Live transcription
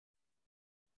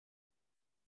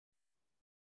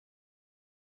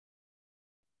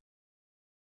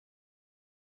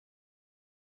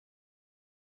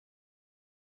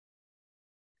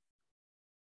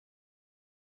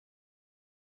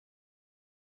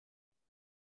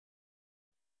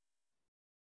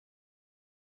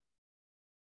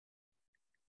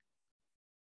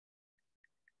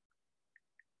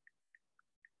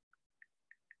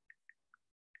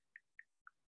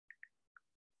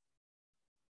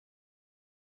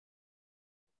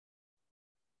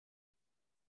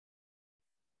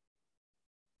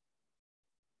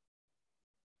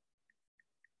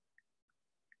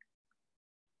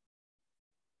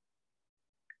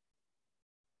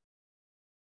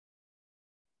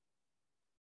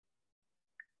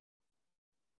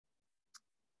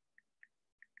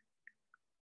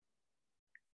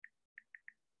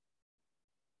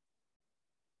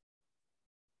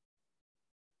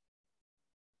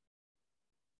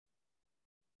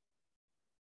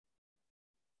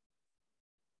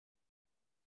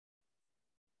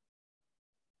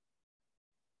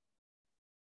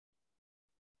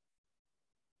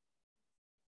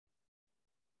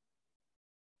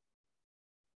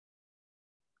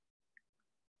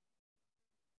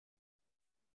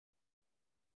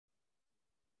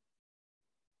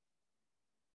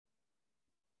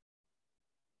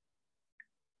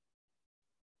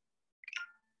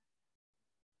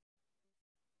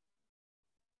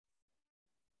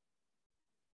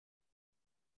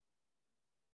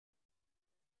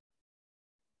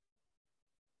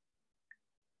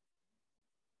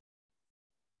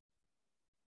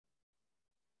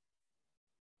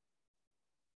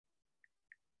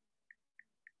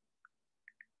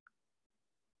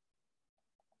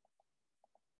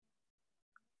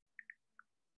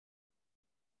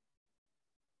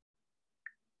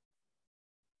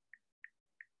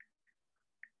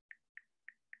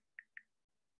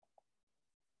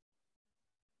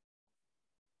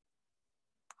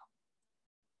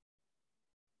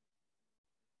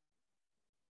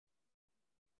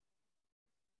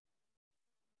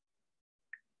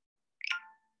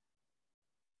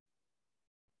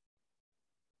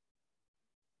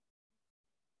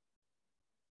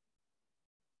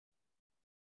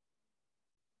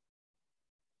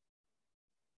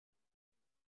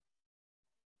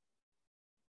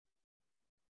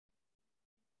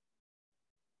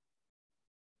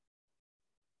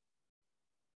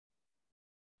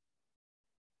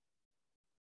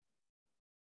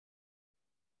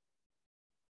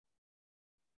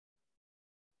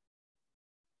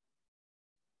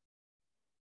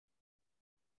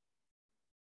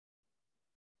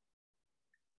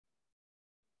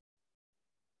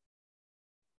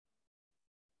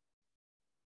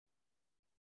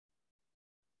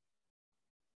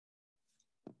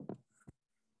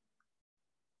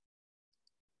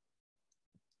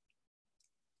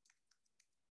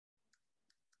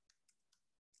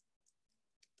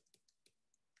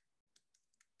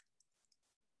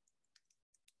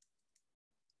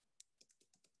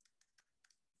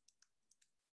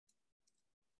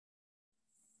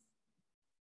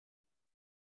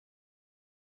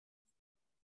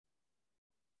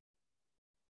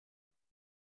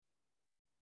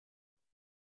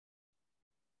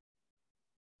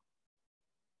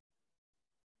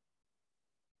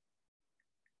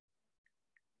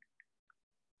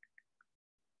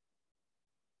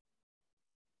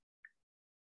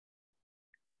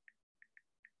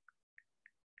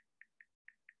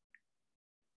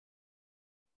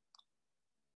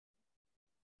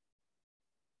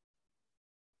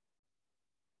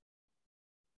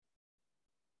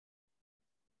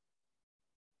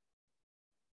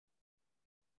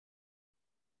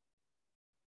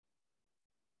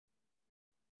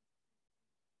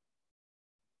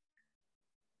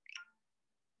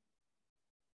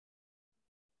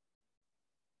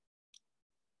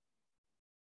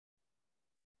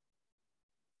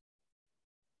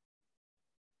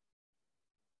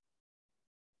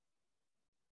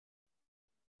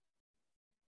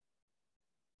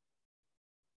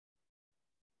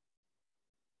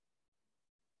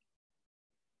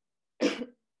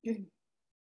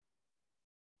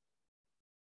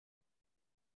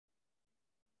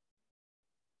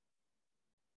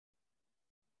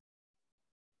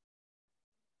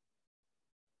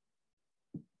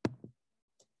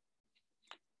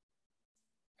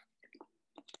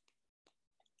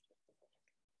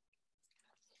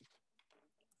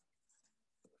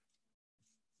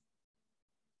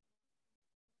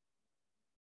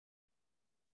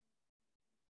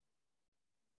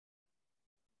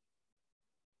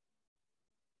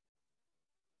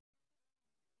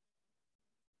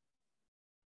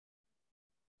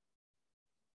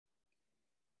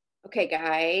Okay,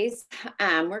 guys,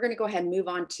 we're going to go ahead and move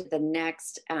on to the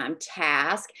next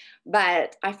task,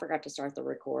 but I forgot to start the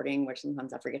recording, which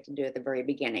sometimes I forget to do at the very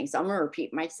beginning. So I'm going to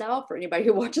repeat myself for anybody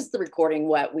who watches the recording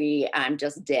what we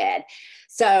just did.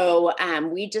 So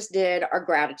we just did our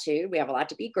gratitude. We have a lot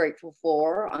to be grateful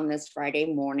for on this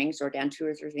Friday morning. So we're down 2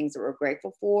 or 3 things that we're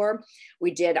grateful for.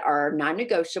 We did our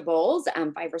non-negotiables,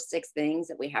 5 or 6 things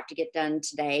that we have to get done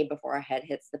today before our head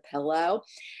hits the pillow.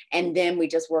 And then we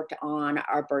just worked on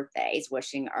our birthdays,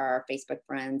 wishing our Facebook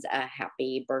friends a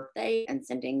happy birthday and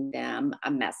sending them a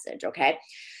message, okay?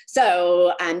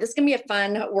 So this is gonna be a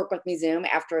fun work with me Zoom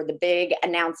after the big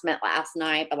announcement last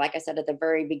night. But like I said at the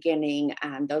very beginning,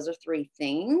 those are 3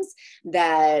 things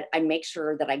that I make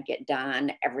sure that I get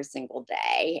done every single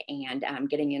day. And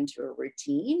getting into a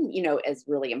routine, you know, is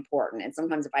really important. And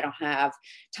sometimes if I don't have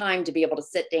time to be able to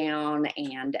sit down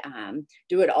and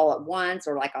do it all at once,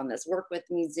 or like on this work with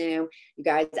me Zoom, you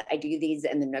guys, I do these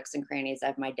in the nooks and crannies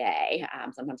of my day.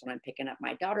 Sometimes when I'm picking up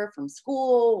my daughter from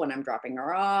school, when I'm dropping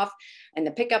her off in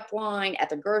the pickup line at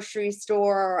the grocery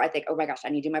store, I think, oh my gosh, I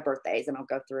need to do my birthdays, and I'll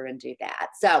go through and do that.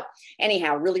 So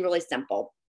anyhow, really, really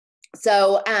simple.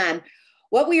 So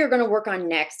what we are going to work on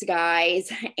next,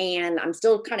 guys, and I'm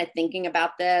still kind of thinking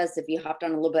about this. If you hopped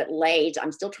on a little bit late,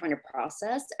 I'm still trying to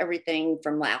process everything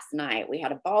from last night. We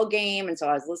had a ball game, and so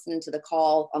I was listening to the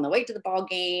call on the way to the ball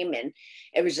game, and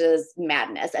it was just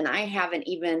madness. And I haven't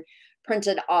even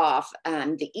printed off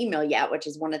the email yet, which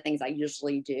is one of the things I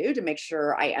usually do to make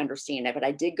sure I understand it. But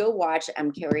I did go watch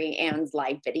Carrie Ann's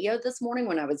live video this morning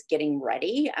when I was getting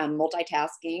ready.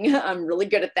 Multitasking, I'm really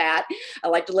good at that. I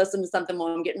like to listen to something while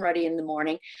I'm getting ready in the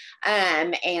morning.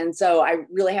 And so I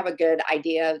really have a good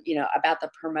idea, you know, about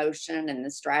the promotion and the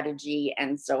strategy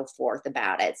and so forth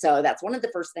about it. So that's one of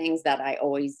the first things that I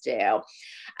always do.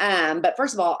 But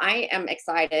first of all, I am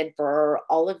excited for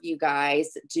all of you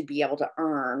guys to be able to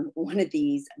earn one of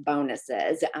these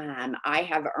bonuses. I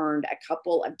have earned a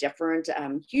couple of different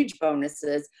huge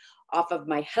bonuses off of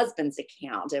my husband's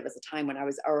account. It was a time when I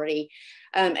was already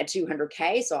at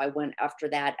 200K. So I went after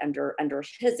that under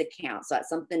his account. So that's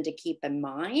something to keep in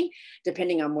mind,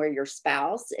 depending on where your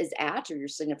spouse is at or your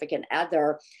significant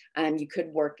other. You could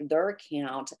work their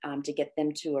account to get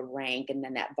them to a rank, and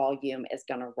then that volume is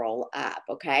going to roll up.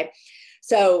 Okay.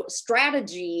 So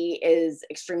strategy is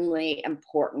extremely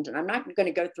important. And I'm not going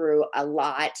to go through a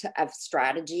lot of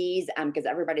strategies because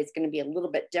everybody's going to be a little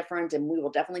bit different. And we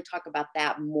will definitely talk about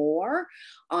that more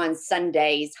on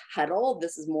Sunday's huddle.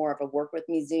 This is more of a work with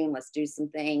me Zoom. Let's do some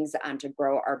things to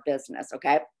grow our business.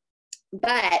 Okay.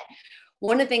 But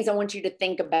one of the things I want you to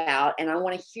think about, and I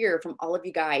want to hear from all of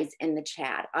you guys in the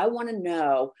chat, I want to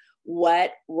know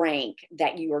what rank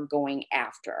that you are going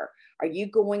after. Are you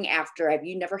going after, have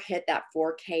you never hit that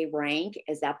 4K rank?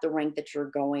 Is that the rank that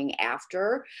you're going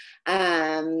after?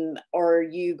 Or are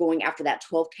you going after that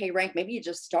 12K rank? Maybe you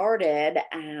just started,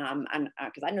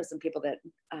 because I know some people that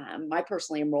I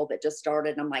personally enrolled that just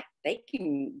started, and I'm like, they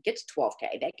can get to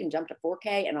 12K. They can jump to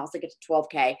 4K and also get to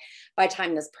 12K by the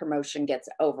time this promotion gets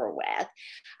over with,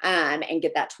 and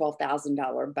get that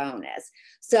 $12,000 bonus.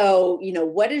 So, you know,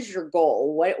 what is your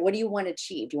goal? What do you want to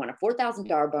achieve? Do you want a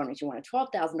 $4,000 bonus? You want a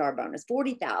 $12,000 bonus?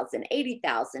 40,000,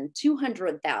 80,000,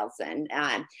 200,000.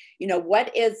 You know,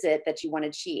 what is it that you want to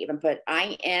achieve? And put,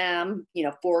 I am, you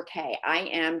know, 4K, I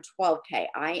am 12K,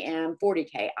 I am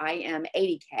 40K, I am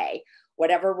 80K,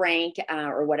 whatever rank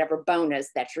or whatever bonus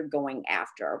that you're going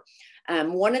after.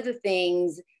 One of the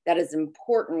things that is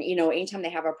important, you know, anytime they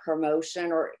have a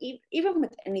promotion or even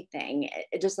with anything,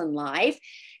 just in life,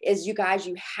 is you guys,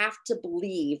 you have to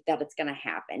believe that it's going to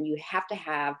happen. You have to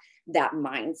have that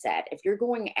mindset. If you're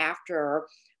going after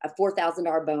a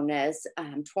 $4,000 bonus,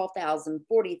 12,000,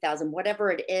 40,000,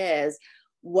 whatever it is,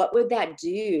 what would that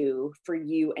do for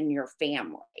you and your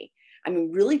family? I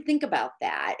mean, really think about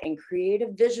that and create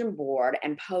a vision board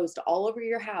and post all over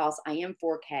your house. I am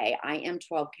 4K, I am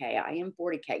 12K, I am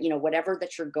 40K, you know, whatever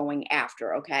that you're going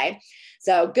after. Okay.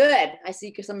 So good. I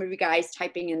see some of you guys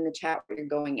typing in the chat what you're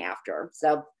going after.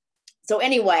 So So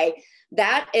anyway,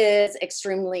 that is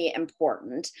extremely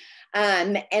important.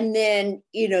 And then,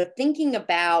 thinking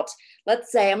about,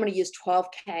 let's say I'm going to use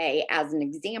 12K as an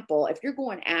example. If you're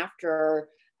going after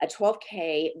a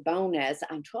 12K bonus,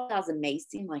 12,000 may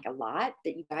seem like a lot,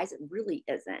 but you guys, it really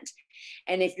isn't.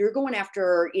 And if you're going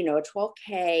after, a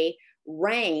 12K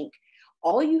rank,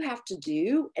 all you have to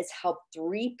do is help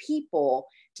 3 people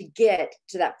to get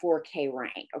to that 4K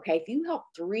rank. Okay. If you help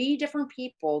 3 different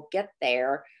people get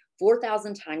there,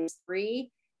 4,000 times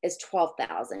 3 is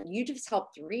 12,000. You just help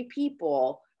 3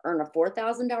 people earn a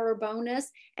 $4,000 bonus,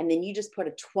 and then you just put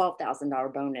a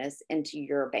 $12,000 bonus into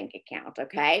your bank account.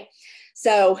 Okay.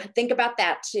 So think about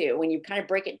that too, when you kind of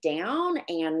break it down.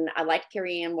 And I like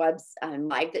Carrie Ann Webb's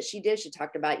live that she did. She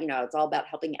talked about, it's all about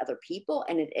helping other people,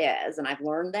 and it is. And I've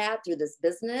learned that through this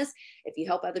business. If you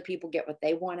help other people get what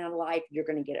they want out of life, you're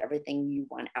going to get everything you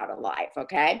want out of life.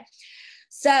 Okay.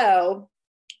 So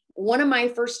one of my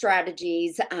first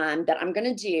strategies that I'm going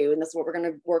to do, and this is what we're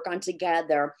going to work on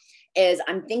together, is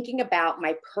I'm thinking about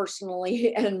my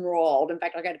personally enrolled. In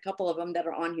fact, I got a couple of them that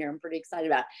are on here I'm pretty excited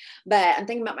about, but I'm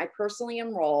thinking about my personally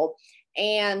enrolled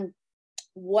and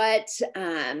what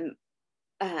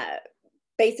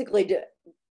basically to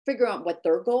figure out what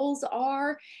their goals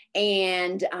are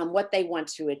and what they want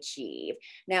to achieve.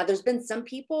 Now, there's been some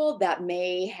people that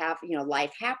may have,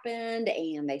 life happened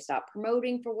and they stopped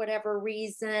promoting for whatever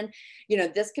reason.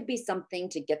 This could be something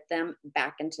to get them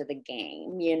back into the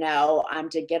game,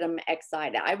 to get them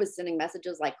excited. I was sending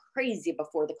messages like crazy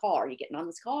before the call. Are you getting on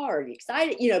this call? Are you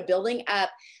excited? Building up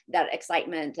that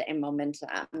excitement and momentum,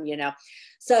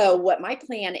 So what my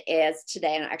plan is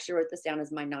today, and I actually wrote this down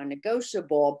as my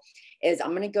non-negotiable, is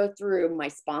I'm going to go through my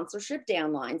sponsorship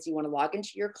downlines. You want to log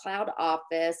into your cloud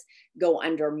office, go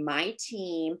under my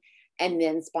team, and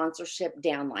then sponsorship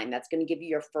downline. That's going to give you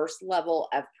your first level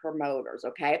of promoters.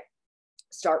 Okay.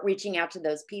 Start reaching out to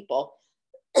those people.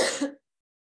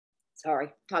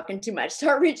 Sorry, talking too much.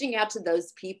 Start reaching out to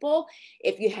those people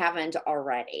if you haven't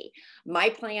already. My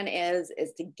plan is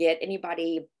to get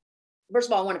anybody. First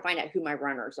of all, I want to find out who my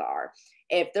runners are.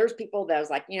 If there's people that was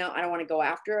like, I don't want to go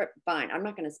after it, fine. I'm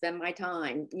not going to spend my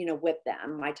time, with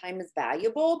them. My time is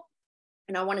valuable,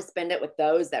 and I want to spend it with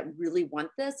those that really want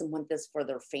this and want this for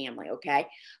their family. Okay.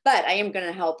 But I am going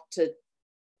to help to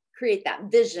create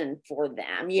that vision for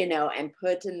them, and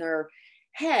put in their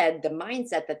head the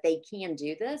mindset that they can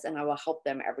do this, and I will help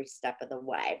them every step of the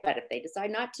way. But if they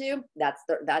decide not to, that's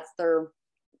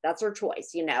their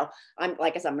choice. I'm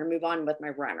like I said, I'm going to move on with my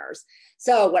runners.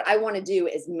 So what I want to do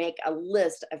is make a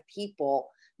list of people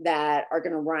that are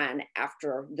going to run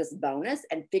after this bonus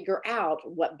and figure out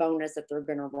what bonus that they're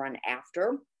going to run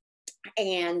after.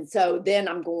 And so then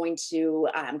I'm going to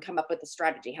come up with a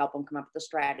strategy, help them come up with a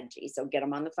strategy. So get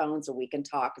them on the phone so we can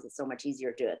talk, because it's so much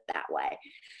easier to do it that way.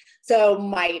 So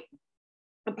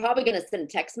I'm probably going to send a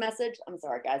text message. I'm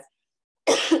sorry, guys.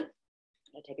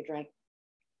 I take a drink.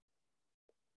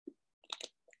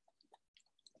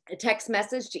 A text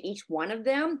message to each one of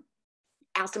them,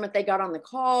 ask them if they got on the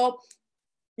call,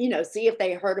 see if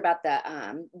they heard about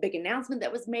the big announcement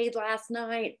that was made last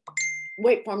night,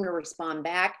 wait for them to respond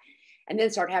back, and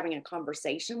then start having a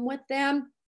conversation with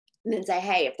them. And then say,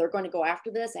 hey, if they're going to go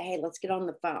after this, say, hey, let's get on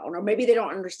the phone. Or maybe they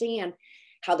don't understand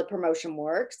how the promotion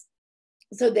works.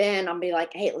 So then I'll be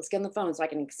like, hey, let's get on the phone so I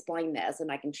can explain this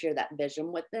and I can share that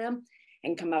vision with them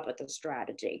and come up with a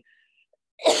strategy.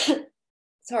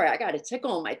 Sorry, I got a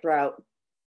tickle in my throat.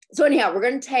 So anyhow, we're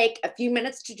going to take a few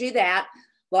minutes to do that.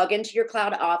 Log into your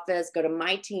cloud office, go to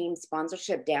my team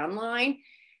sponsorship downline,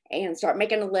 and start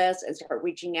making a list and start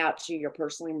reaching out to your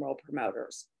personally enrolled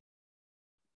promoters.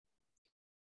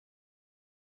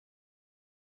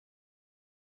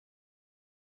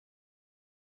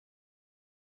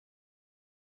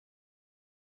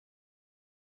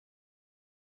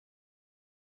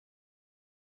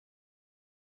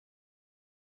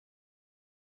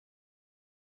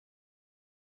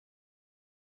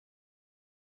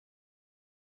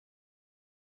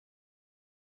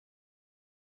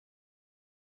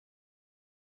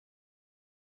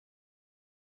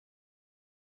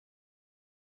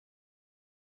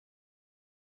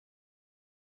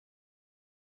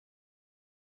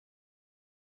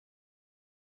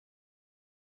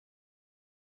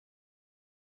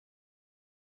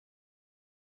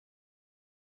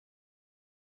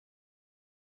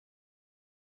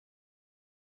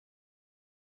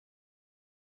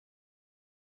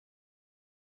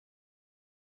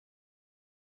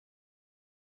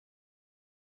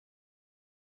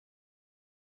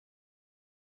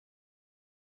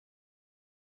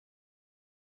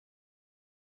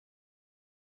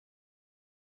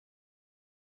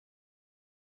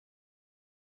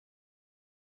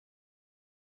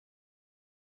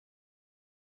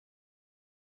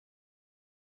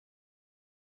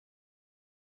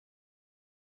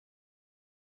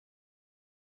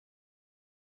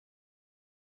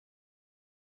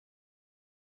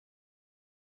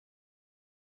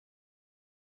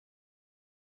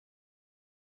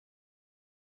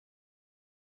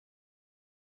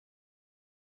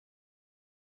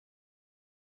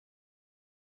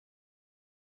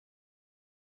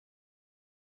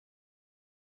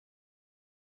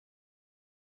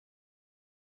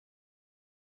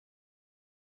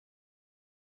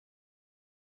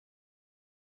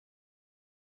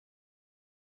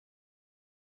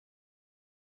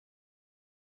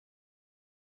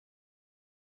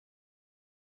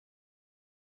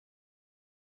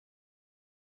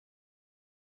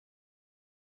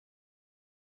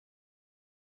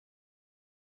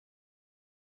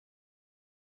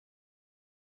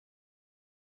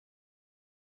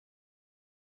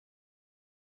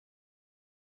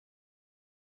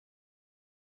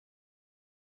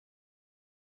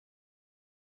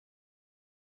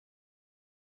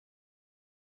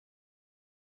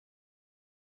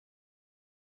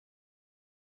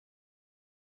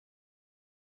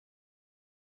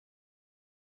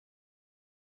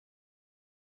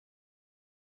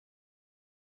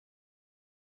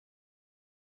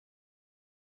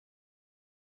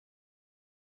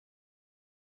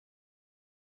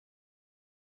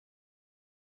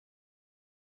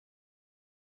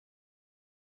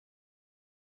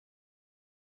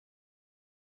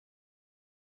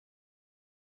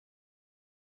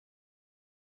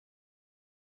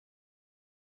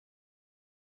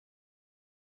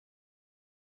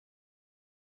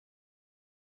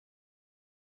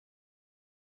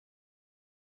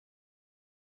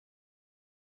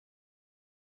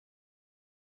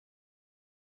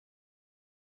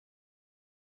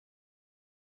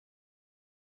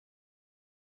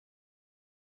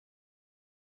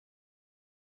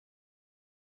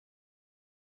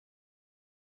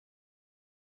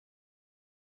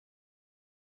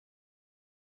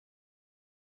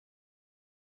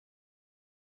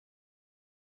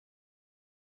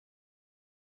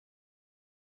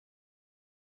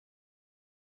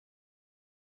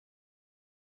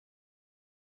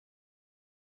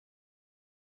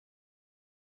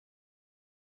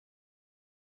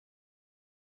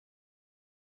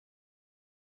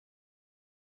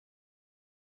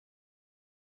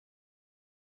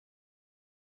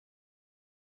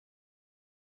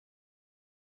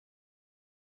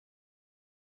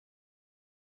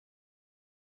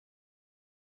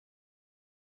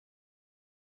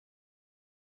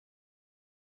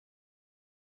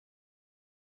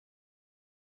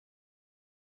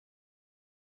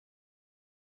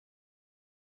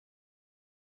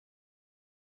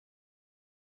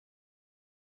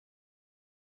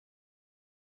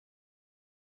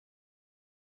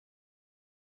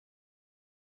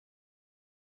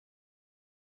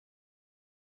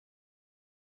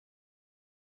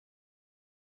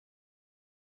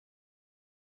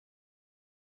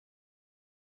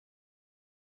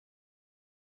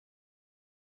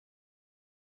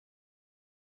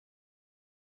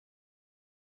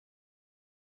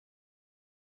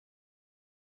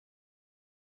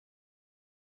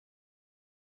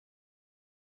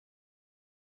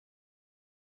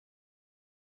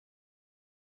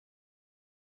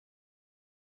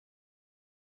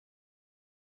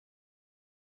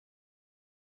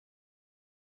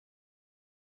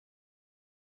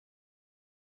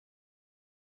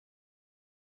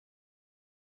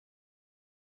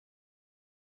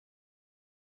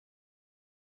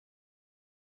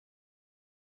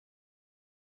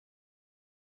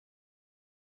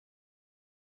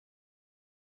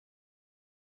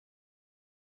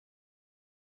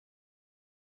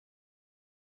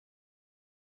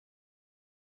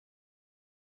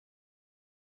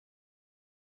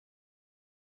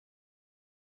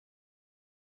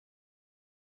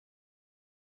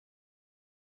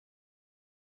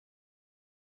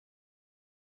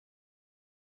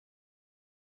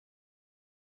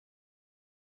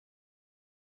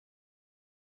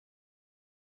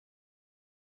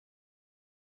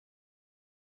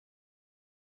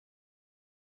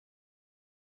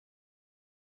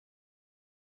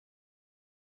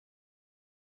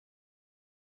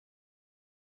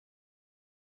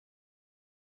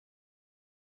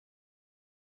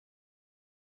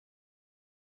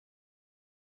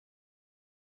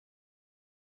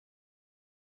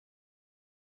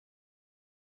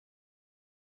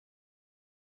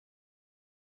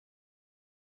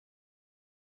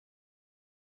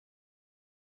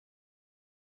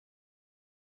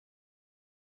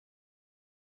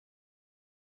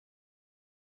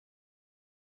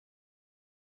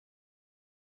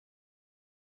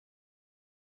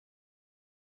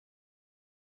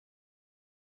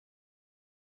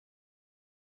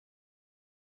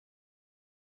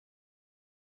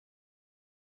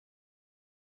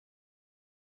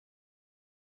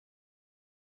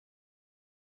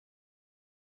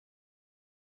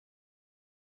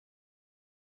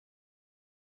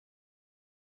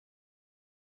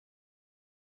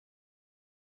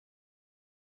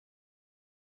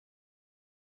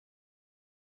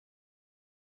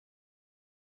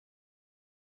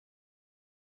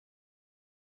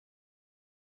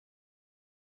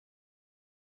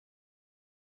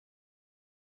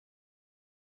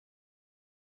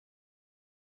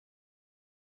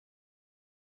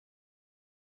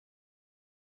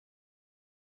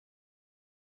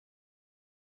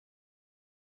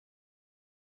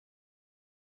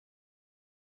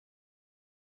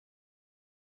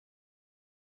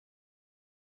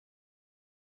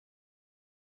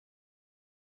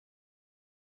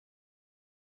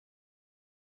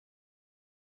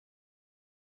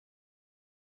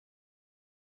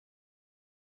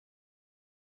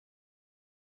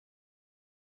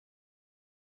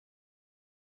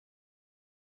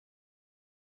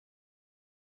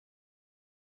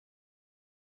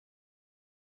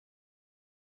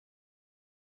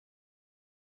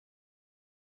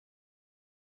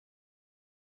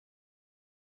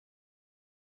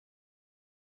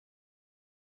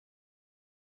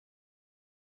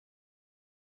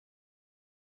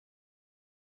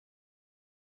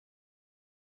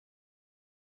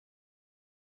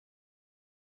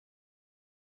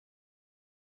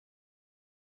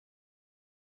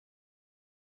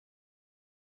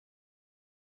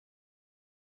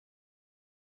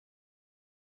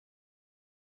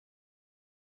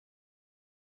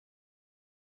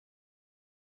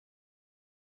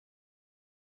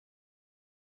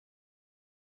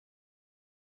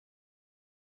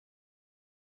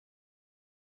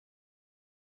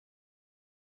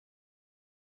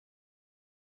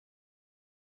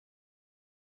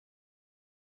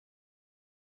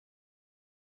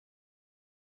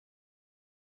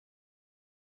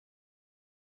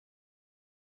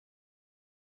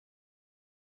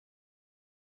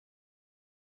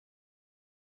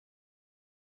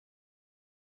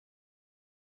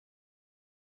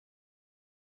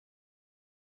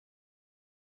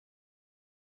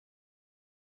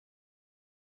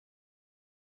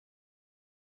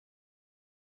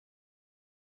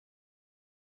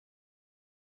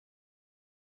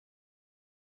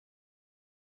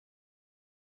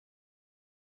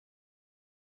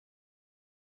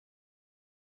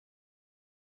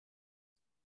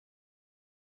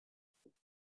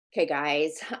 Okay,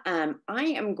 guys, I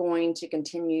am going to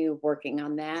continue working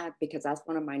on that because that's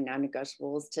one of my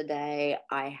non-negotiables today.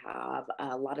 I have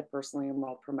a lot of personally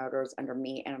enrolled promoters under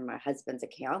me and my husband's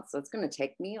account, so it's going to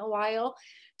take me a while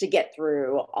to get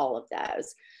through all of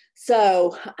those.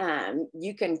 So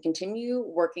you can continue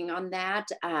working on that,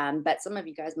 but some of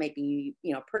you guys may be,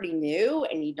 pretty new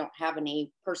and you don't have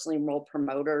any personally enrolled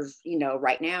promoters,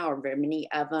 right now, or very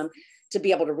many of them to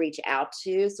be able to reach out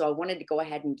to. So I wanted to go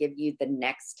ahead and give you the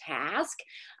next task,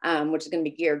 which is going to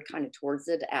be geared kind of towards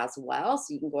it as well.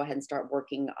 So you can go ahead and start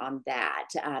working on that.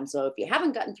 So if you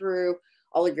haven't gotten through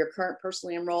all of your current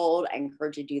personally enrolled, I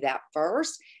encourage you to do that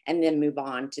first and then move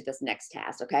on to this next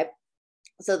task, okay?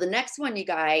 So the next one, you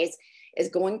guys, is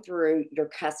going through your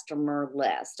customer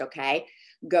list, okay?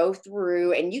 Go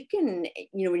through, and you can,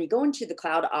 when you go into the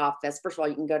cloud office, first of all,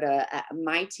 you can go to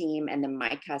my team and then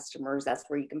my customers. That's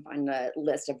where you can find the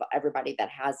list of everybody that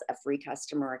has a free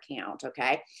customer account,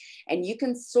 okay? And you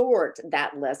can sort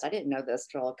that list. I didn't know this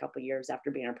till a couple of years after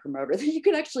being a promoter that you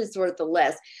can actually sort the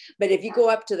list. But if you go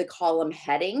up to the column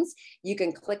headings, you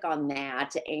can click on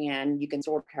that and you can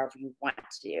sort however you want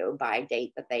to by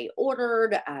date that they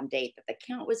ordered, date that the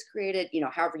account was created,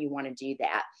 however you want to do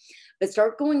that. But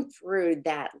start going through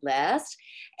that list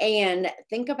and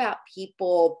think about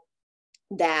people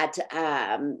that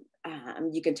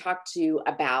you can talk to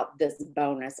about this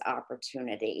bonus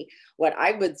opportunity. What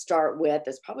I would start with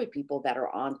is probably people that are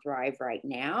on Thrive right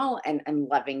now and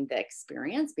loving the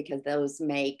experience, because those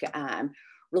make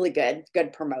really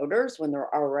good promoters when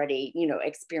they're already,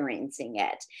 experiencing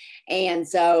it. And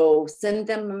so send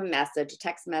them a message, a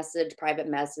text message, private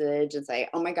message, and say,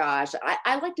 oh my gosh,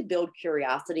 I like to build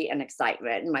curiosity and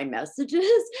excitement in my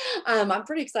messages. I'm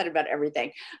pretty excited about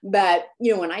everything. But,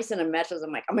 when I send a message,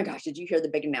 I'm like, oh my gosh, did you hear the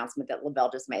big announcement that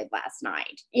LaBelle just made last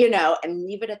night? And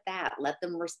leave it at that. Let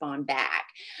them respond back.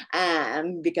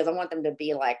 Because I want them to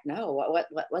be like, no,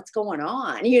 what's going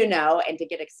on? And to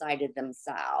get excited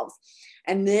themselves.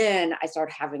 And then I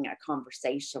start having a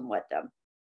conversation with them.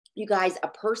 You guys, a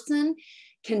person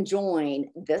can join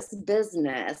this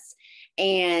business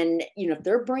and, if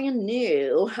they're brand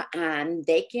new,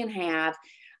 they can have,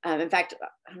 in fact,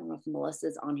 I don't know if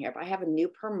Melissa's on here, but I have a new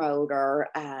promoter.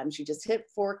 She just hit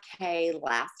 4K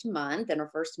last month in her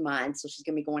first month. So she's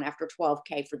going to be going after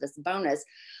 12K for this bonus.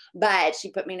 But she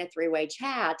put me in a three-way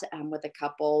chat with a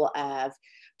couple of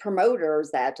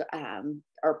promoters that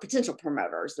are potential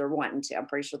promoters they're wanting to. I'm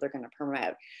pretty sure they're going to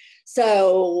promote.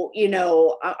 So,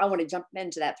 I want to jump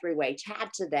into that three-way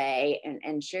chat today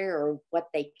and share what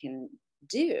they can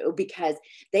do, because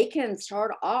they can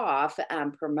start off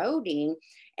promoting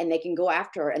and they can go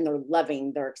after, and they're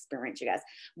loving their experience, you guys,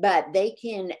 but they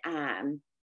can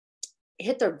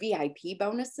hit their VIP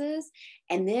bonuses,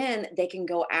 and then they can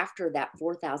go after that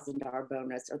 $4,000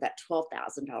 bonus or that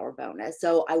 $12,000 bonus.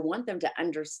 So I want them to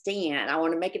understand. I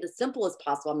want to make it as simple as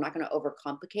possible. I'm not going to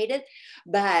overcomplicate it,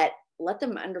 but let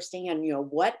them understand,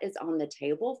 what is on the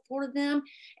table for them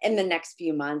in the next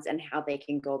few months and how they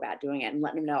can go about doing it, and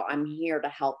let them know I'm here to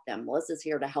help them. Melissa's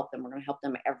here to help them. We're going to help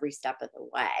them every step of the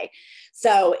way.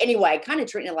 So anyway, kind of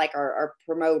treating it like our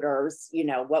promoters,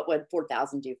 what would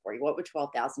 4,000 do for you? What would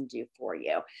 12,000 do for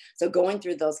you? So going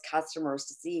through those customers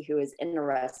to see who is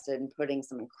interested in putting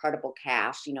some incredible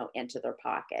cash, into their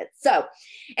pockets. So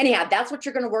anyhow, that's what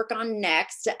you're going to work on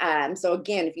next. So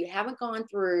again, if you haven't gone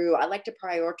through, I like to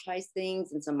prioritize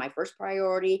things. And so my first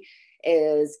priority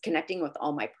is connecting with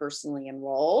all my personally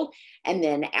enrolled. And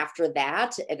then after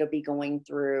that, it'll be going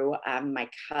through my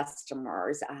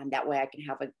customers. That way I can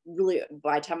have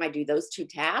by the time I do those two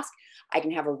tasks, I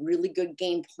can have a really good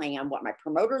game plan, what my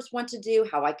promoters want to do,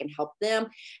 how I can help them,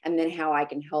 and then how I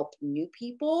can help new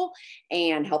people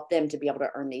and help them to be able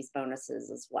to earn these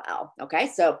bonuses as well. Okay,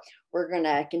 so we're going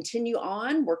to continue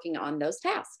on working on those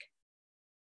tasks.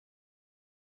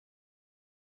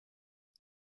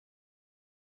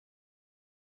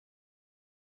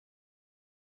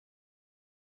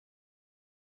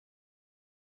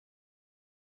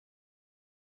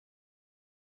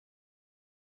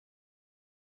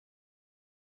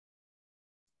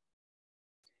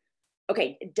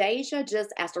 Okay, Deja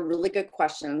just asked a really good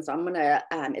question. So I'm going to,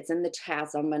 it's in the chat.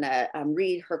 So I'm going to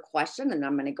read her question and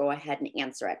I'm going to go ahead and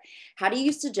answer it. How do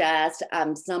you suggest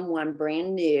someone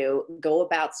brand new go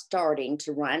about starting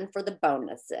to run for the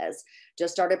bonuses?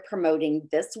 Just started promoting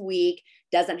this week.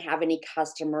 doesn't have any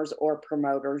customers or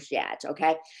promoters yet.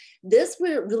 Okay. This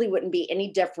really wouldn't be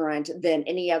any different than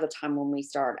any other time when we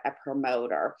start a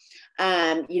promoter.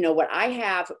 What I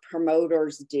have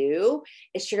promoters do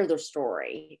is share their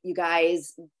story. You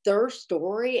guys, their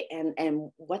story and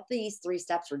what these 3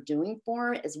 steps are doing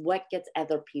for them is what gets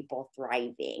other people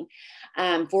thriving.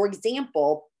 For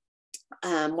example,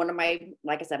 one of my,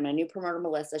 like I said, my new promoter,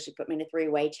 Melissa, she put me in a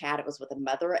 3-way chat. It was with a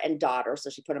mother and daughter. So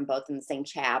she put them both in the same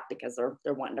chat because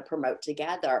they're wanting to promote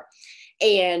together.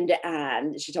 And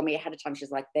she told me ahead of time,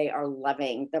 she's like, they are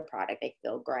loving the product. They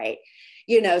feel great.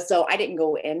 So I didn't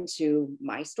go into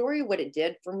my story, what it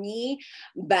did for me,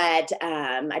 but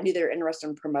I knew they were interested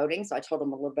in promoting. So I told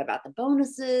them a little bit about the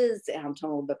bonuses, and I'm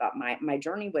telling a little bit about my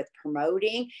journey with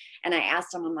promoting. And I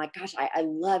asked them, I'm like, gosh, I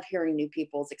love hearing new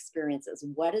people's experiences.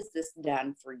 What has this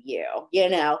done for you?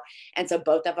 And so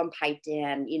both of them piped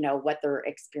in, what their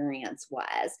experience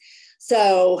was.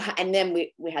 So, and then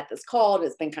we had this call, and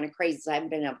it's been kind of crazy. So I haven't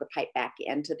been able to pipe back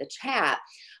into the chat,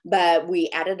 but we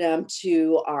added them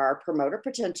to our promoter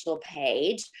potential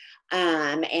page.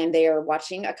 And they are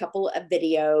watching a couple of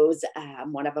videos.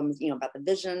 One of them is, about the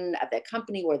vision of the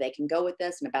company, where they can go with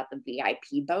this, and about the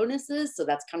VIP bonuses. So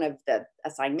that's kind of the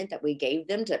assignment that we gave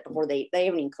them before they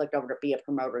haven't even clicked over to be a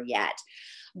promoter yet.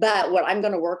 But what I'm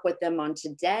going to work with them on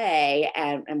today,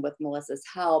 and with Melissa's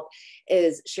help,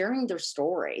 is sharing their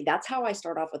story. That's how I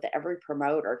start off with every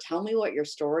promoter. Tell me what your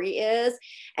story is.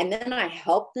 And then I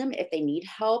help them, if they need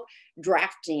help,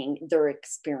 drafting their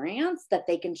experience that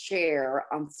they can share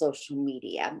on social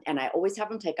media. And I always have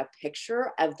them take a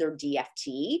picture of their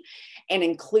DFT and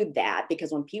include that,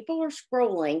 because when people are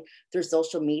scrolling through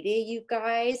social media, you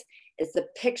guys, it's the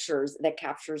pictures that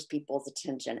captures people's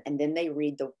attention, and then they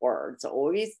read the words. So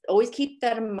always keep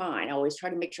that in mind. I always try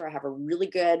to make sure I have a really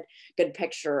good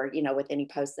picture, with any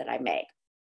post that I make.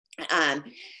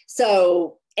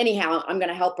 So anyhow, I'm going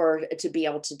to help her to be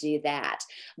able to do that,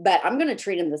 but I'm going to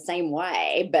treat them the same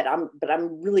way, but I'm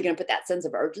really going to put that sense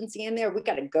of urgency in there. We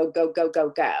got to go.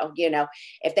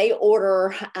 If they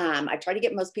order, I try to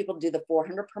get most people to do the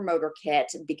 400 promoter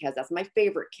kit, because that's my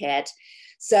favorite kit.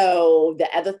 So the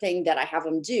other thing that I have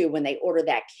them do when they order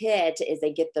that kit is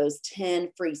they get those 10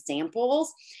 free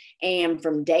samples. And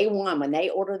from day one, when they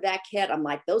order that kit, I'm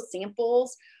like, those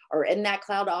samples are in that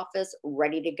cloud office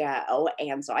ready to go.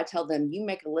 And so I tell them, you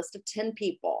make a list of 10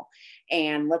 people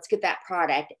and let's get that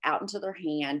product out into their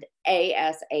hand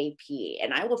ASAP.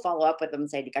 And I will follow up with them and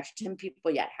say, you got your 10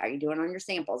 people yet? How are you doing on your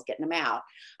samples, getting them out?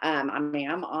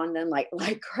 I'm on them like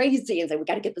crazy and say, we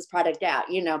got to get this product out,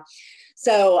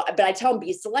 So, but I tell them,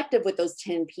 be selective with those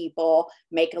 10 people,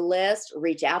 make a list,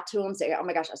 reach out to them, say, oh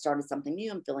my gosh, I started something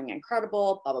new. I'm feeling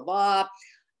incredible, blah, blah, blah.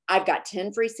 I've got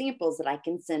 10 free samples that I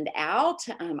can send out.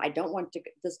 I don't want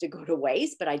this to go to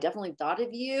waste, but I definitely thought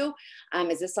of you.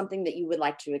 Is this something that you would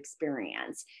like to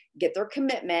experience? Get their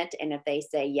commitment. And if they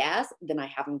say yes, then I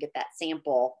have them get that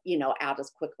sample, out as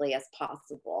quickly as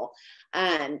possible.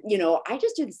 I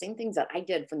just do the same things that I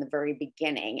did from the very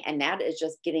beginning. And that is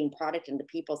just getting product into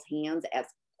people's hands as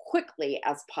quickly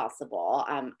as possible.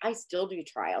 I still do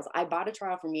trials. I bought a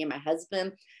trial for me and my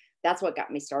husband. That's what got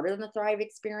me started in the Thrive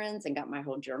experience and got my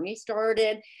whole journey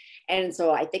started. And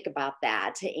so I think about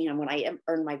that. And when I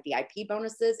earned my VIP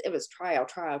bonuses, it was trial,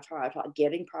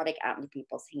 getting product out into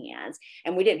people's hands.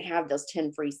 And we didn't have those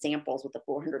 10 free samples with the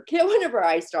 400 kit whenever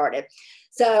I started.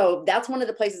 So that's one of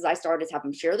the places I started, is have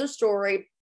them share their story,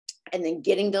 and then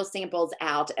getting those samples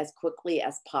out as quickly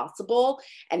as possible,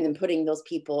 and then putting those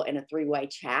people in a 3-way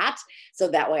chat. So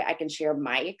that way I can share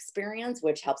my experience,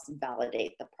 which helps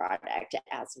validate the product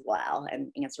as well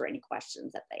and answer any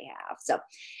questions that they have. So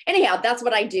anyhow, that's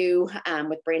what I do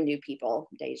with brand new people,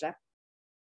 Deja.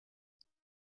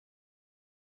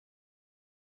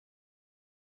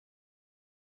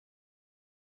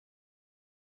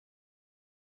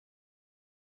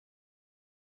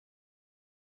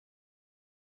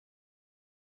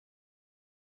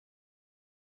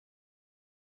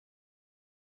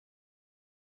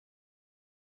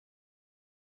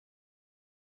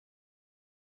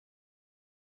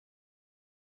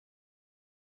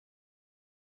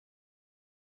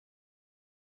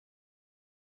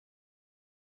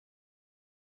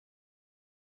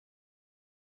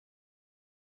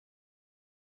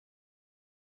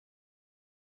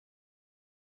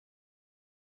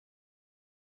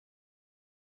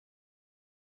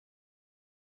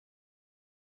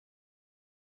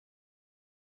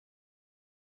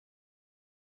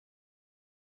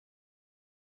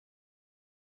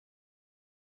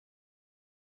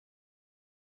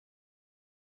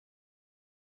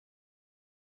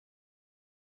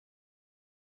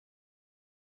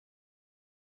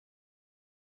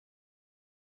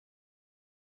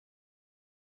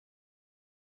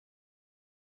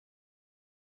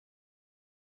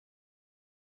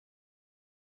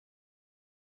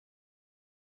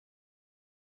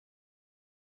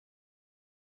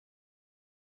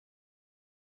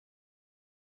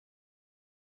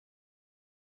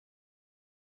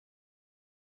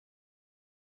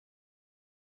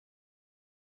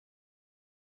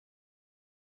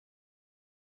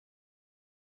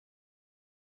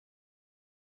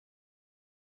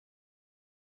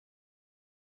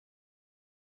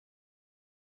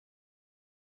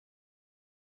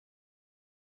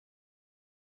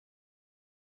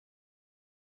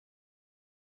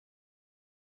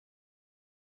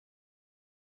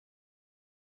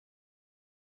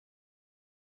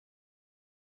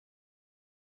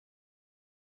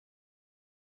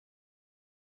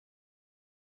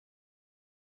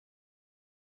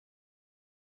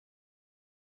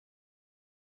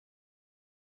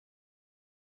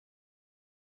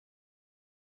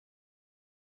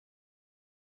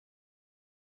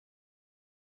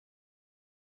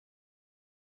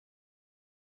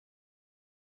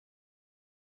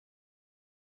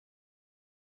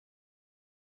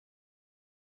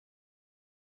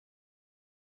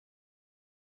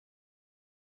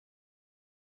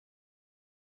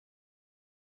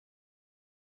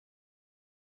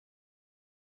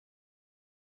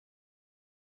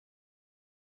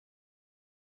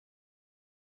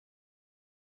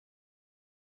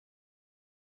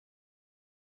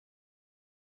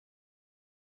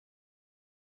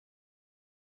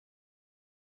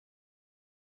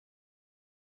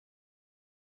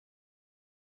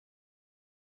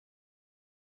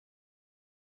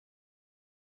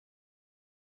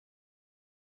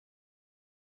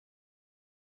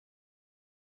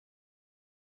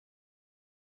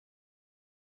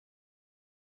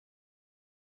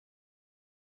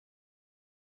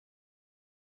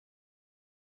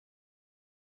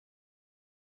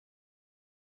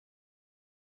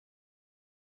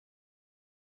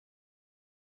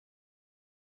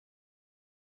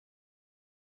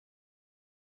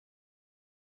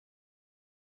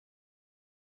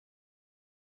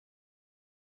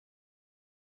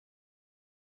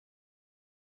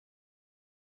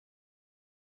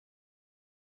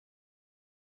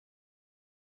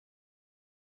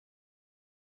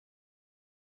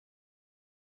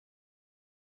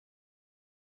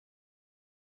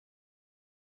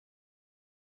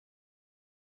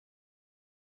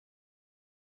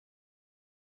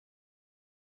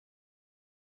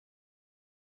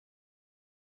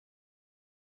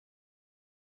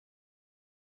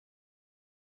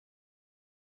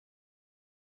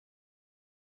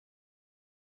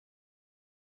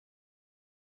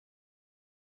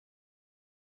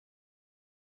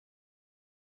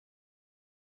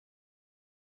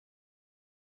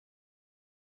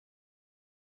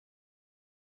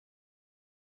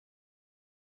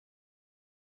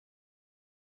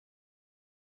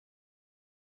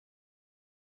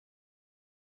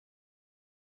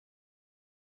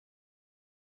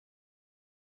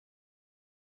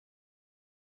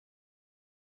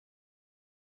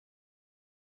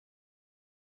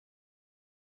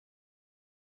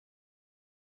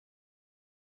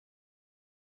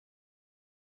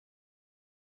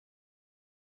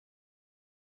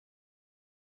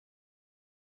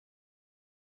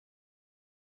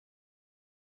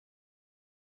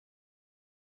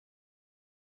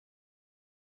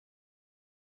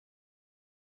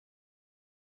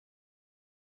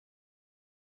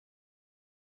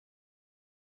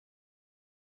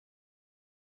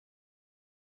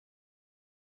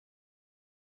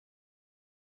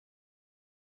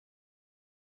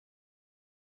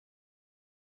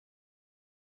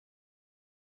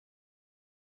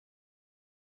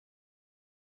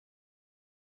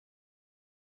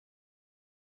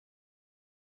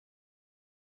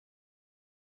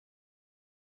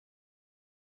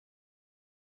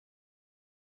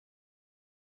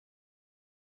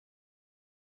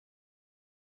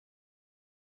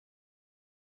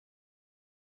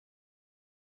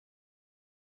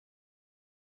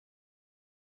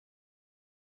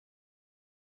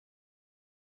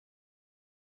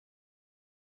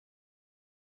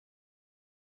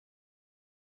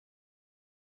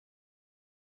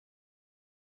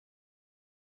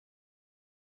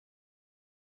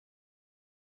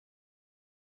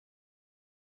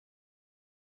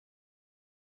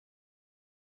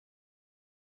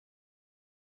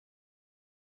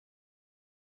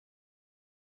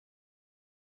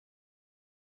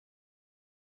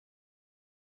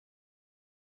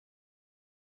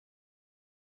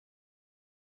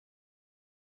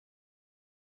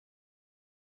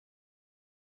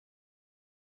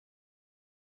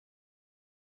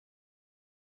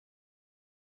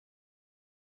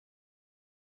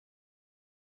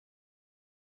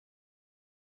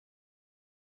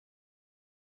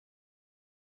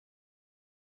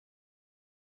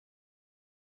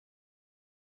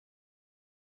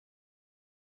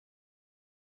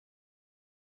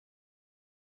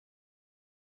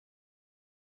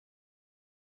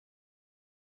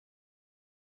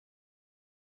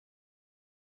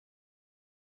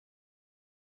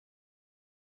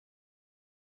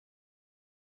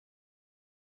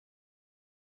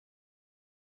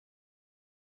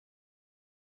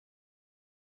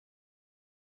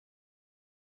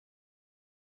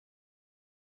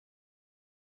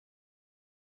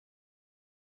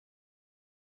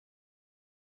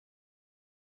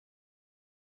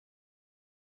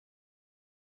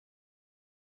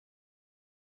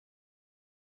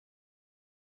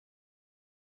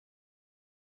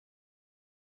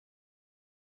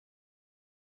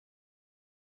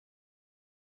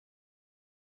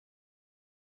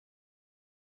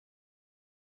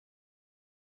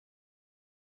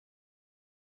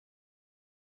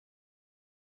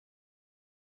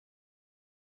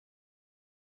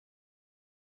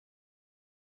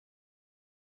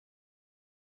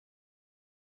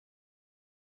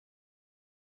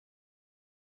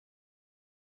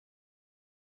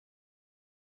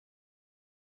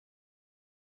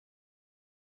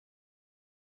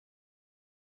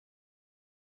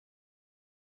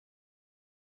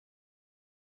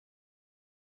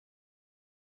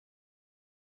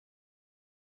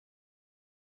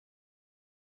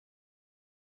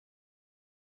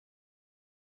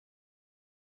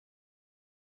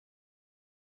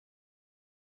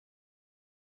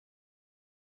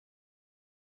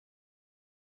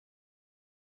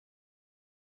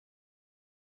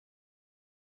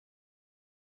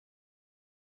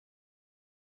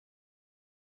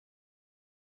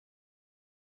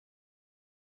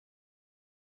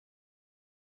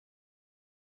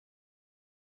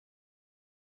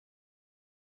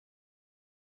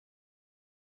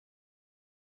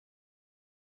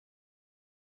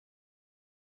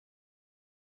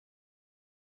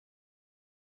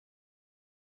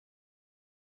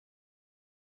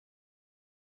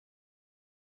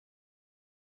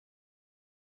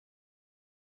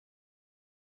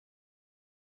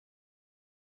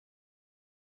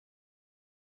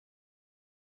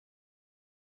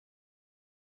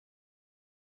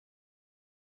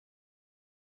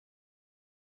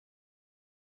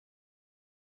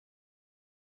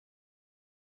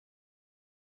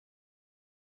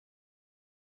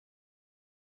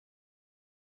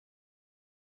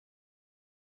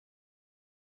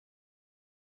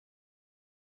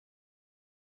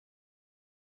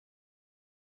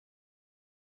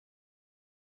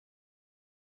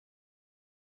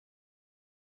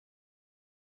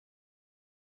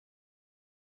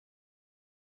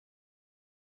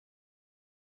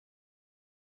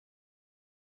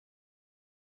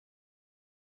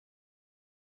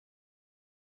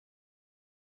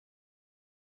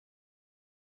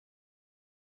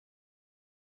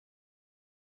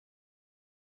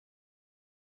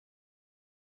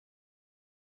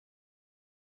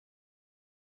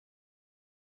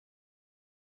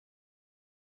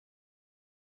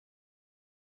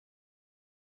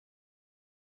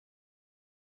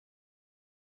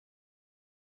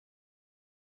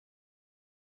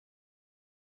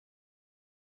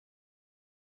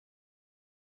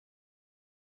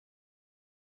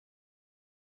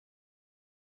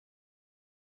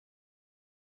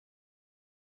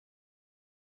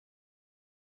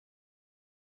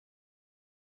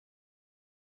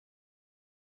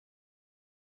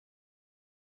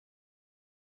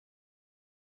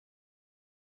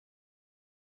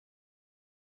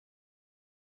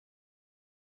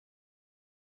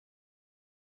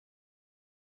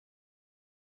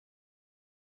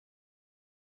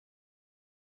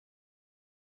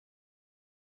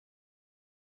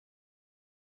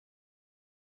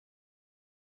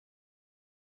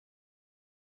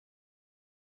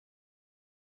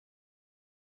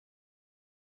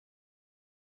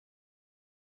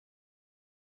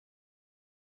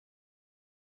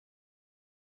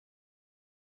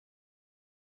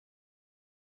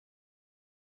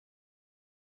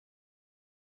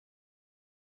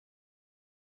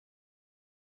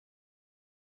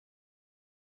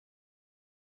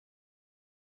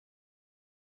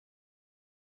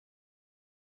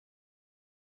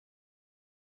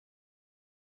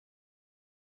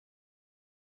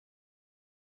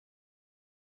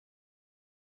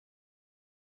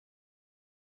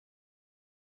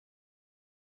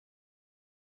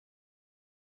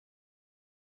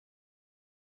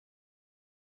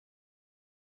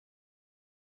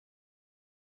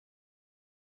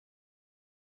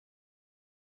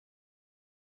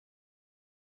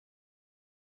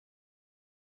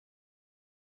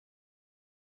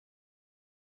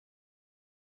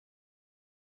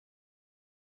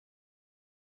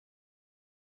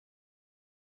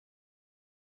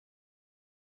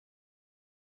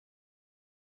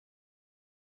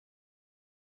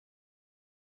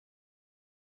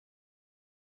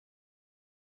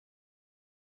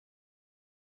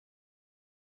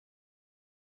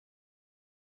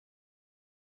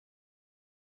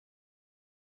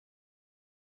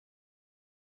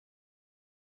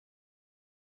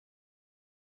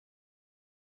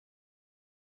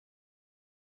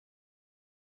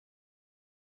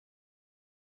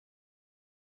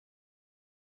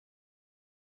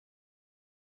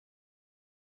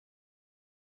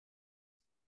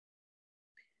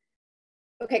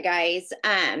 Okay, guys.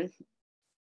 I'm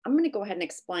going to go ahead and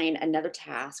explain another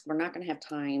task. We're not going to have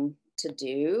time to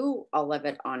do all of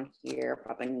it on here,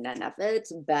 probably none of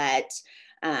it. But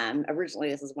originally,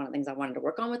 this is one of the things I wanted to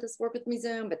work on with this Work With Me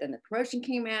Zoom. But then the promotion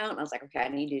came out, and I was like, okay, I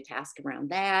need to do a task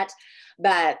around that.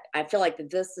 But I feel like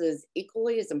that this is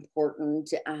equally as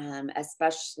important,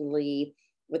 especially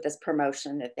with this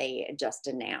promotion that they just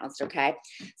announced. Okay.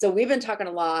 So we've been talking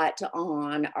a lot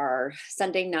on our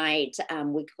Sunday night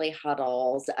weekly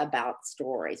huddles about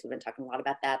stories. We've been talking a lot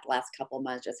about that the last couple of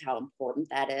months, just how important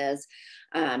that is.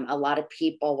 A lot of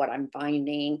people, what I'm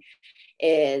finding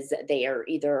is they are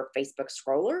either Facebook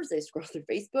scrollers, they scroll through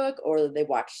Facebook, or they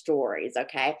watch stories.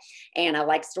 Okay. And I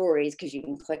like stories because you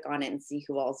can click on it and see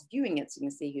who else is viewing it. So you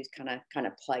can see who's kind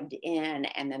of plugged in.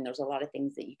 And then there's a lot of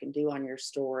things that you can do on your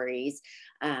stories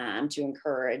to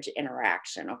encourage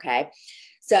interaction. Okay.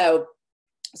 So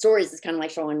stories is kind of like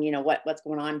showing, what's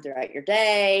going on throughout your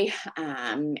day.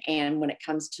 And when it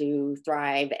comes to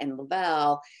Thrive and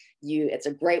Lavelle, it's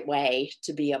a great way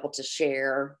to be able to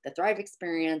share the Thrive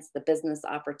experience, the business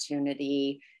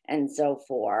opportunity, and so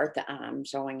forth.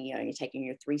 Showing, you're taking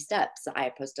your 3 steps. I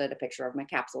posted a picture of my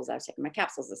capsules. I was taking my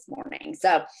capsules this morning.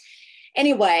 So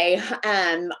anyway,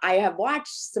 I have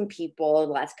watched some people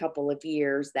the last couple of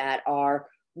years that are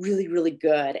really, really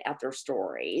good at their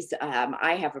stories.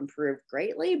 I have improved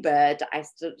greatly, but I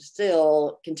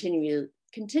still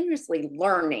continuously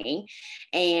learning.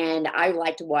 And I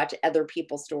like to watch other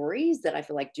people's stories that I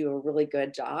feel like do a really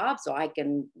good job, so I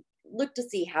can look to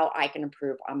see how I can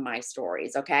improve on my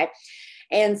stories. Okay.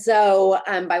 And so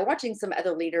by watching some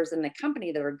other leaders in the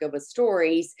company that are good with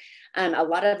stories, a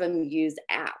lot of them use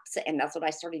apps. And that's what I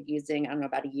started using, I don't know,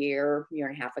 about a year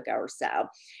and a half ago or so.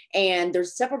 And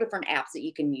there's several different apps that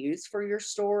you can use for your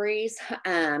stories.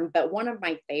 But one of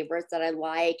my favorites that I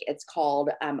like, it's called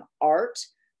Art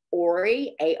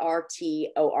Ori,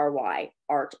 Artory,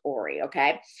 Art Ori.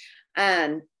 Okay.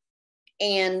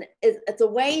 And it's a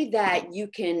way that you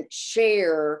can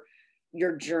share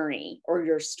your journey or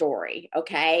your story.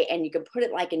 Okay. And you can put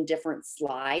it like in different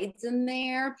slides in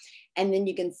there. And then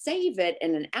you can save it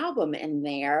in an album in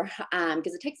there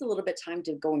because it takes a little bit of time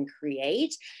to go and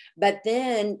create, but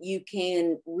then you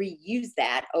can reuse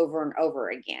that over and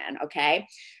over again. Okay.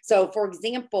 So for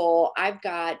example, I've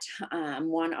got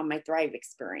one on my Thrive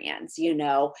experience,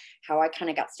 how I kind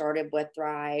of got started with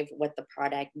Thrive, what the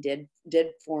product did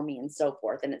for me and so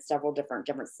forth. And it's several different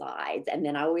slides. And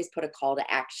then I always put a call to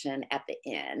action at the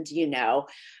end, do you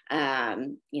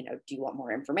want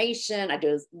more information? I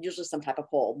do usually some type of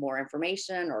poll, more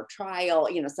information or trial,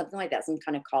 something like that, some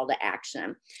kind of call to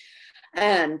action.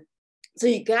 So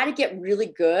you got to get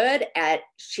really good at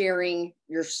sharing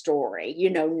your story,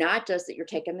 not just that you're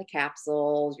taking the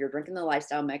capsules, you're drinking the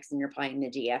lifestyle mix and you're playing the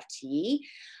GFT,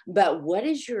 but what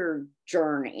is your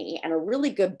journey? And a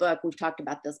really good book, we've talked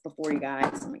about this before, you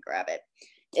guys, let me grab it,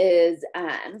 is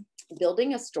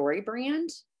Building a Story Brand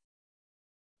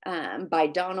by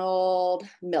Donald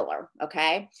Miller.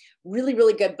 Okay. Really,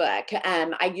 really good book.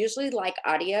 I usually like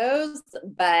audios,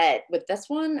 but with this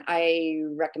one, I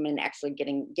recommend actually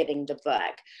getting the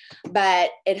book. But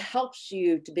it helps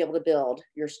you to be able to build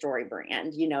your story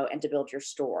brand, and to build your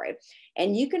story.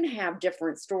 And you can have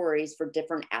different stories for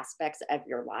different aspects of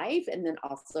your life, and then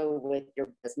also with your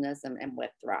business and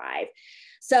with Thrive.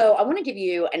 So I want to give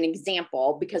you an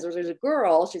example because there's a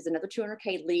girl, she's another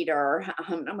 200K leader.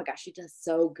 Oh my gosh, she does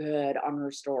so good on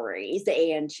her stories,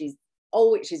 and she's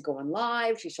going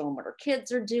live. She's showing what her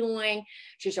kids are doing.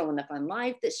 She's showing the fun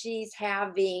life that she's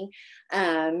having.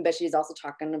 But she's also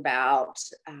talking about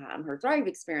her Thrive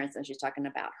experience, and she's talking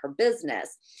about her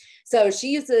business. So she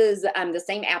uses the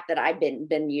same app that I've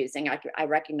been using. I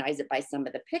recognize it by some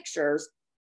of the pictures,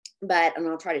 and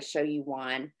I'll try to show you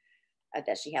one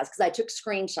that she has, because I took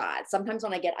screenshots. Sometimes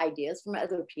when I get ideas from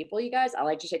other people, you guys, I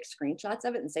like to take screenshots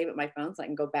of it and save it on my phone so I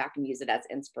can go back and use it as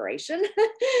inspiration.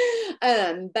 But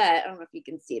I don't know if you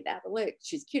can see that. But look,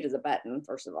 she's cute as a button,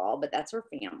 first of all, but that's her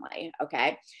family.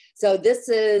 Okay. So this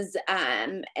is,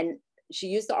 and she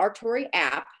used the Artory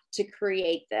app to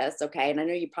create this. Okay. And I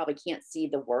know you probably can't see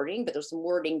the wording, but there's some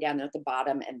wording down there at the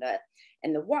bottom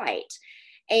in the white.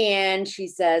 And she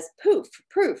says,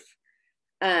 proof.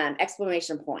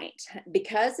 Exclamation point,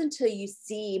 because until you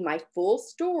see my full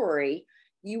story,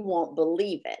 you won't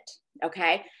believe it.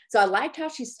 Okay. So I liked how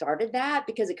she started that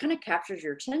because it kind of captures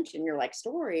your attention. You're like,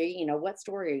 story, what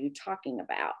story are you talking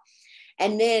about?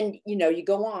 And then, you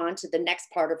go on to the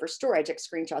next part of her story. I took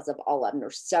screenshots of all of them.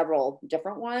 There's several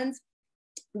different ones,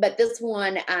 but this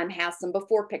one has some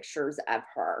before pictures of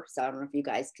her. So I don't know if you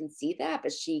guys can see that,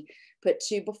 but she put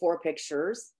 2 before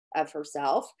pictures of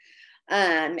herself.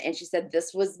 And she said,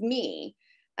 this was me.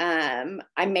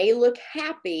 I may look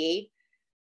happy,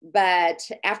 but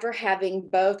after having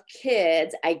both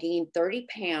kids, I gained 30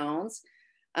 pounds.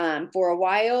 For a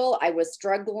while, I was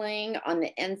struggling on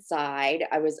the inside.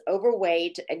 I was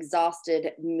overweight,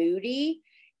 exhausted, moody,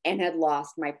 and had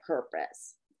lost my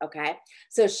purpose. Okay.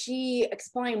 So she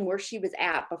explained where she was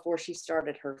at before she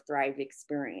started her Thrive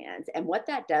experience. And what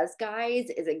that does,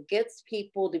 guys, is it gets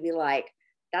people to be like,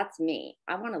 that's me.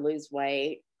 I want to lose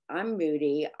weight. I'm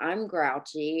moody. I'm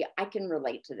grouchy. I can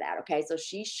relate to that. Okay. So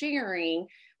she's sharing,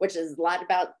 which is a lot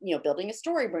about, building a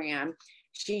story brand.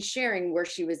 She's sharing where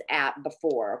she was at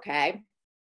before. Okay.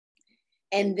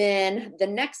 And then the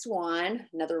next one,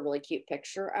 another really cute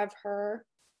picture of her,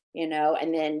 and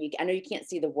then I know you can't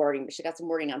see the wording, but she got some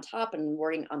wording on top and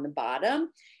wording on the bottom.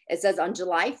 It says, on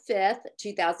July 5th,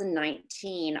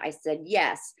 2019, I said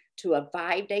yes to a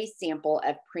 5-day sample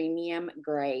of premium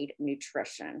grade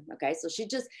nutrition. Okay. So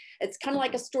it's kind of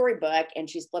like a storybook, and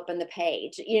she's flipping the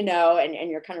page, and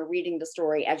you're kind of reading the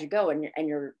story as you go, and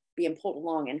you're being pulled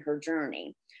along in her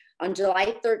journey. On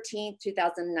July 13th,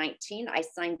 2019, I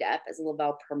signed up as a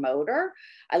LaBelle promoter.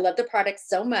 I love the product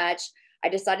so much, I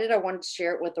decided I wanted to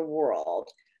share it with the world.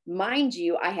 Mind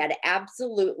you, I had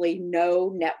absolutely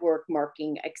no network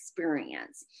marketing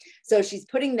experience. So she's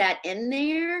putting that in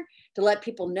there to let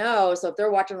people know. So if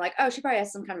they're watching, like, oh, she probably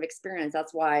has some kind of experience,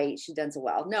 that's why she's done so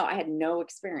well. No, I had no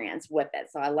experience with it.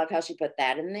 So I love how she put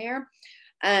that in there.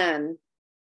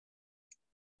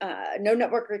 No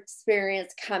network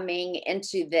experience coming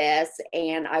into this,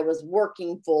 and I was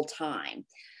working full time.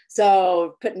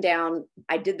 So putting down,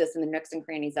 I did this in the nooks and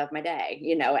crannies of my day,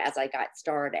 as I got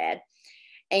started.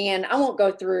 And I won't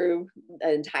go through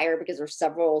the entire, because there's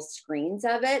several screens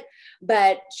of it,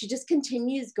 but she just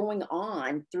continues going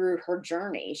on through her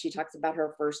journey. She talks about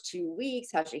her first 2 weeks,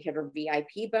 how she hit her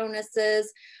VIP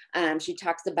bonuses. She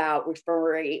talks about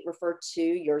refer to,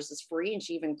 yours is free. And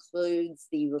she even includes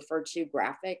the refer to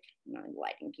graphic. My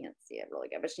lighting can't see it really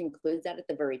good, but she includes that at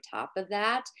the very top of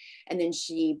that. And then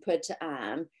she put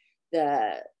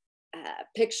the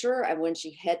picture of when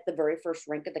she hit the very first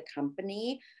rank of the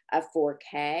company of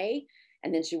 4K.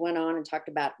 And then she went on and talked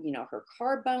about, her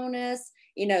car bonus,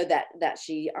 that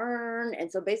she earned.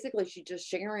 And so basically she's just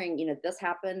sharing, this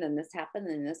happened and this happened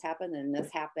and this happened and this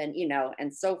happened,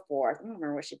 and so forth. I don't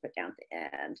remember what she put down at the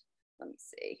end. Let me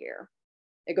see here.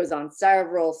 It goes on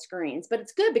several screens, but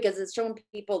it's good because it's showing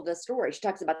people the story. She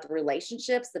talks about the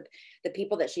relationships, the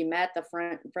people that she met, the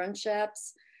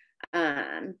friendships.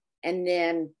 And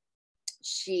then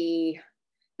the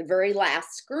very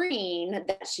last screen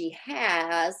that she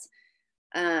has,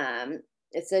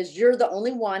 it says, you're the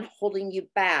only one holding you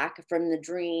back from the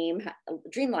dream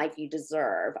life you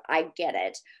deserve. I get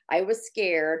it. I was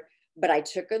scared, but I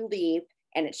took a leap,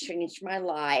 and it changed my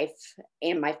life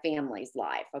and my family's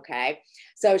life. Okay.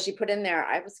 So she put in there,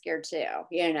 I was scared too,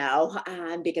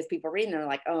 because people reading, they're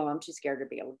like, oh, I'm too scared to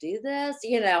be able to do this,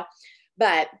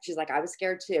 But she's like, I was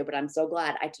scared too, but I'm so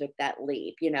glad I took that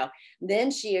leap, Then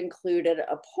she included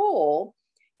a poll.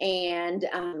 And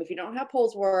if you don't know how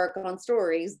polls work on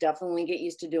stories, definitely get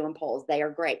used to doing polls. They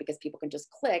are great because people can just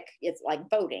click. It's like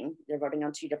voting. They're voting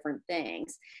on 2 different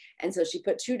things. And so she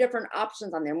put 2 different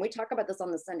options on there. And we talk about this on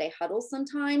the Sunday huddle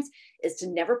sometimes, is to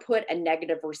never put a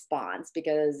negative response,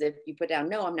 because if you put down,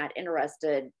 no, I'm not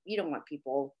interested, you don't want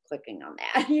people clicking on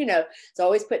that, So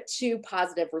always put 2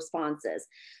 positive responses.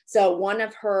 So one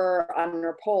of her on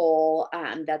her poll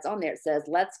that's on there, it says,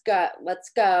 let's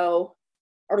go,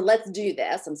 or let's do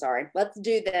this. I'm sorry. Let's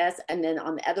do this. And then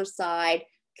on the other side,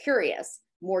 curious,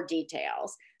 more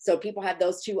details. So people have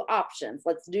those 2 options.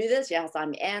 Let's do this. Yes,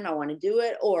 I'm in. I want to do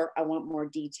it. Or I want more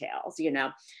details,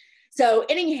 So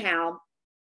anyhow,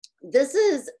 this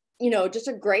is, just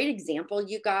a great example,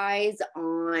 you guys,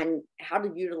 on how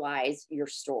to utilize your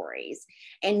stories.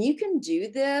 And you can do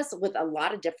this with a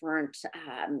lot of different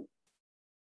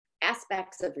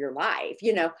aspects of your life,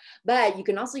 but you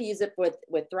can also use it with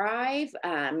Thrive.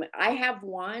 I have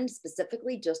one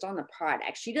specifically just on the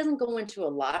product. She doesn't go into a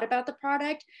lot about the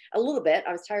product, a little bit.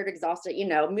 I was tired, exhausted,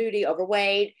 moody,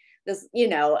 overweight, this,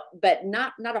 but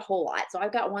not a whole lot. So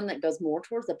I've got one that goes more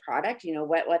towards the product,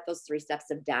 what those 3 steps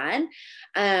have done.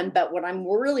 But what I'm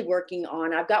really working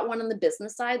on, I've got one on the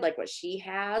business side, like what she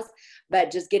has,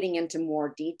 but just getting into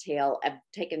more detail of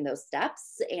taking those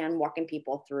steps and walking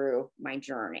people through my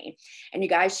journey. And you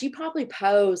guys, she probably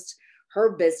posts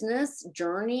her business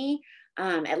journey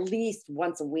at least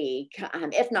once a week,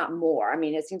 if not more. I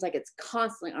mean, it seems like it's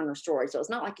constantly on her story. So it's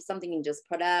not like something you can just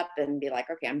put up and be like,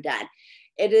 okay, I'm done.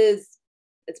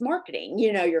 It's it's marketing.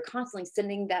 You know, you're constantly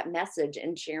sending that message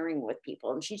and sharing with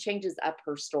people. And she changes up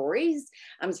her stories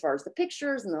as far as the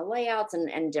pictures and the layouts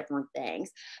and different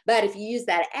things. But if you use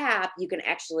that app, you can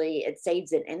actually, it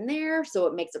saves it in there. So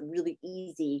it makes it really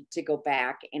easy to go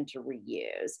back and to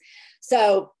reuse.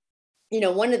 So, you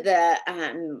know, one of the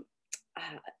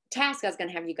task I was going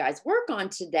to have you guys work on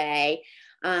today,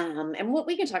 and what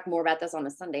we can talk more about this on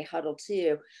a Sunday huddle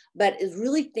too, but is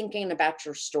really thinking about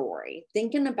your story,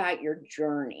 thinking about your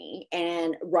journey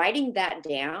and writing that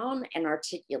down and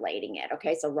articulating it.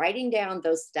 Okay, so writing down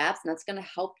those steps, and that's going to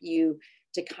help you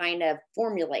to kind of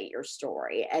formulate your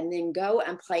story, and then go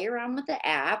and play around with the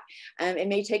app. It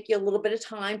may take you a little bit of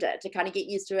time to kind of get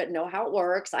used to it and know how it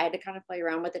works. I had to kind of play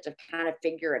around with it to kind of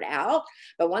figure it out.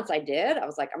 But once I did, I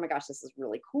was like, oh my gosh, this is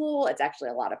really cool. It's actually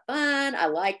a lot of fun. I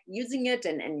like using it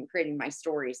and creating my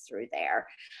stories through there.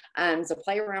 So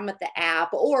play around with the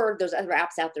app, or there's other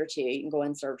apps out there too. You can go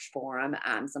and search for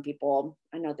them. Some people,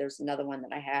 I know there's another one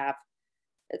that I have.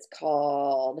 It's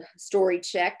called Story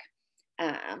Check.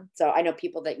 So I know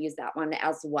people that use that one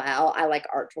as well. I like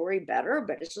Artory better,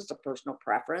 but it's just a personal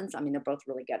preference. I mean, they're both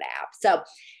really good apps. So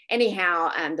anyhow,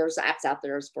 there's apps out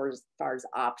there as far as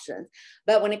options.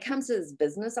 But when it comes to this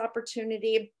business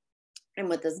opportunity, and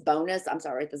with this bonus, I'm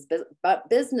sorry, with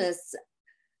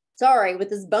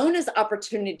this bonus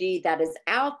opportunity that is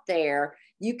out there,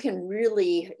 you can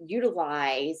really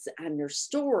utilize your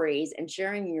stories and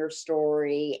sharing your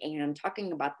story and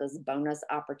talking about this bonus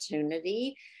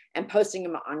opportunity and posting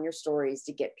them on your stories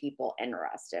to get people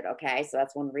interested. Okay, so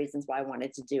that's one of the reasons why I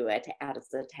wanted to do it, to add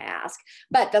as a task.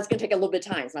 But that's going to take a little bit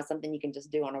of time. It's not something you can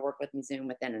just do on a Work With Me Zoom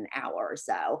within an hour or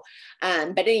so.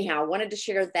 But anyhow, I wanted to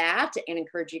share that and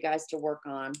encourage you guys to work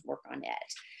on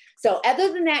it. So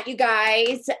other than that, you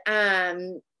guys,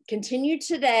 continue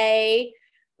today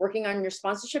working on your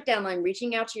sponsorship downline,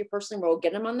 reaching out to your person enroll,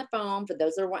 get them on the phone for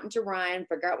those that are wanting to run,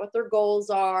 figure out what their goals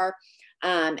are,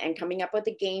 and coming up with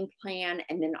a game plan,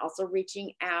 and then also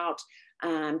reaching out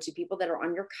to people that are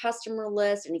on your customer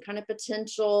list, any kind of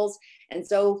potentials and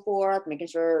so forth, making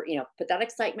sure, you know, put that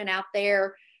excitement out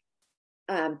there.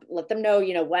 Let them know,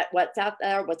 you know, what's out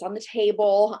there, what's on the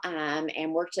table,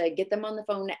 and work to get them on the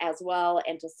phone as well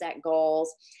and to set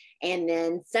goals. And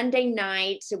then Sunday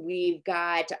night, we've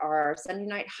got our Sunday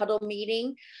night huddle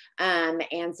meeting.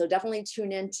 And so definitely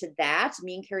tune into that.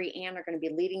 Me and Carrie Ann are going to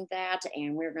be leading that.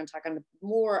 And we're going to talk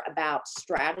more about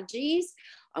strategies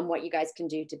on what you guys can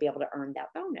do to be able to earn that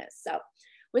bonus. So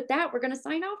with that, we're going to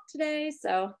sign off today.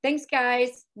 So thanks,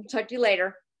 guys. We'll talk to you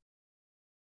later.